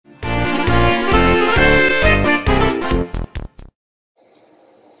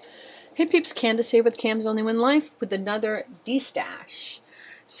Hey peeps, Candace here with Cam's Only One Life with another Destash.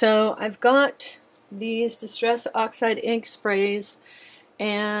 So I've got these Distress Oxide ink sprays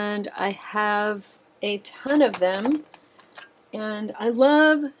and I have a ton of them, and I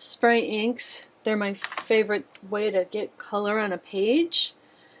love spray inks. They're my favorite way to get color on a page,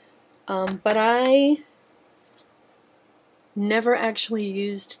 but I never actually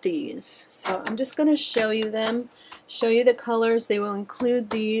used these. So I'm just going to show you them, show you the colors. They will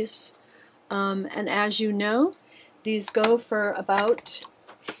include these. And as you know, these go for about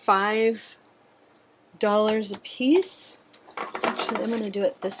 $5 a piece. Actually, I'm going to do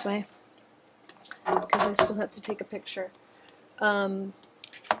it this way because I still have to take a picture. And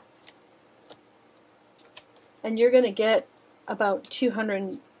you're going to get about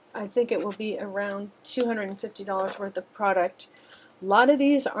I think it will be around $250 worth of product. A lot of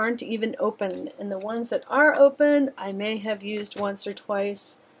these aren't even open, and the ones that are open I may have used once or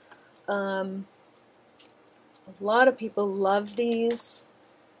twice. A lot of people love these,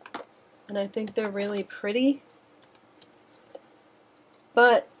 and I think they're really pretty.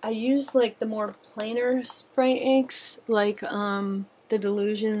 But I used like the more plainer spray inks, like the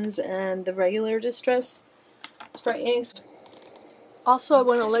Delusions and the regular Distress spray inks. Also, I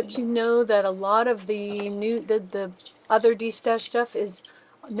want to let you know that a lot of the the other Destash stuff is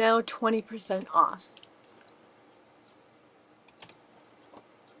now 20% off.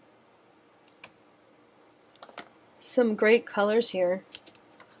 Some great colors here,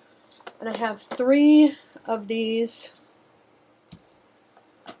 and I have 3 of these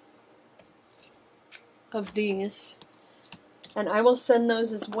and I will send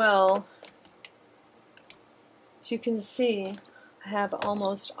those as well. As you can see, I have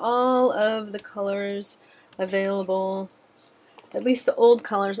almost all of the colors available, at least the old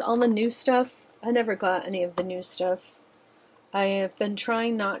colors. All the new stuff, I never got any of the new stuff. I have been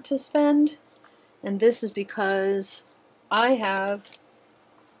trying not to spend, and this is because I have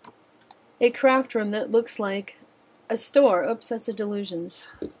a craft room that looks like a store. Oops, that's a Delusions.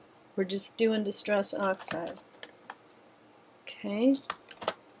 We're just doing Distress Oxide. Okay.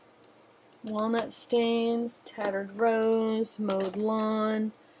 Walnut stains, tattered rose, mowed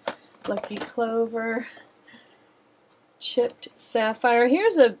lawn, lucky clover, chipped sapphire.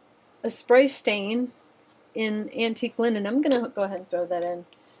 Here's a spray stain in antique linen. I'm going to go ahead and throw that in.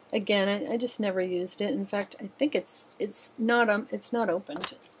 Again, I just never used it. In fact, I think it's not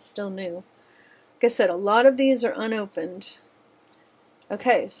opened. It's still new. Like I said, a lot of these are unopened.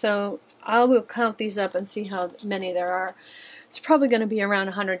 Okay, so I will count these up and see how many there are. It's probably going to be around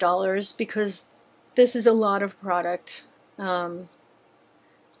 $100 because this is a lot of product. And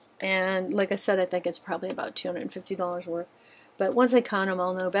like I said, I think it's probably about $250 worth. But once I count them,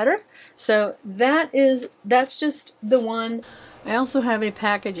 I'll know better. So that's just the one. I also have a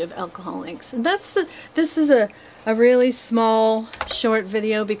package of alcohol inks. And this is a really small, short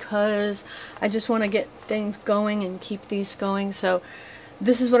video because I just want to get things going and keep these going. So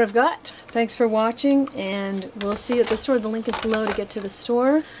this is what I've got. Thanks for watching, and we'll see you at the store. The link is below to get to the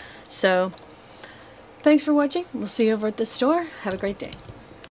store. So thanks for watching. We'll see you over at the store. Have a great day.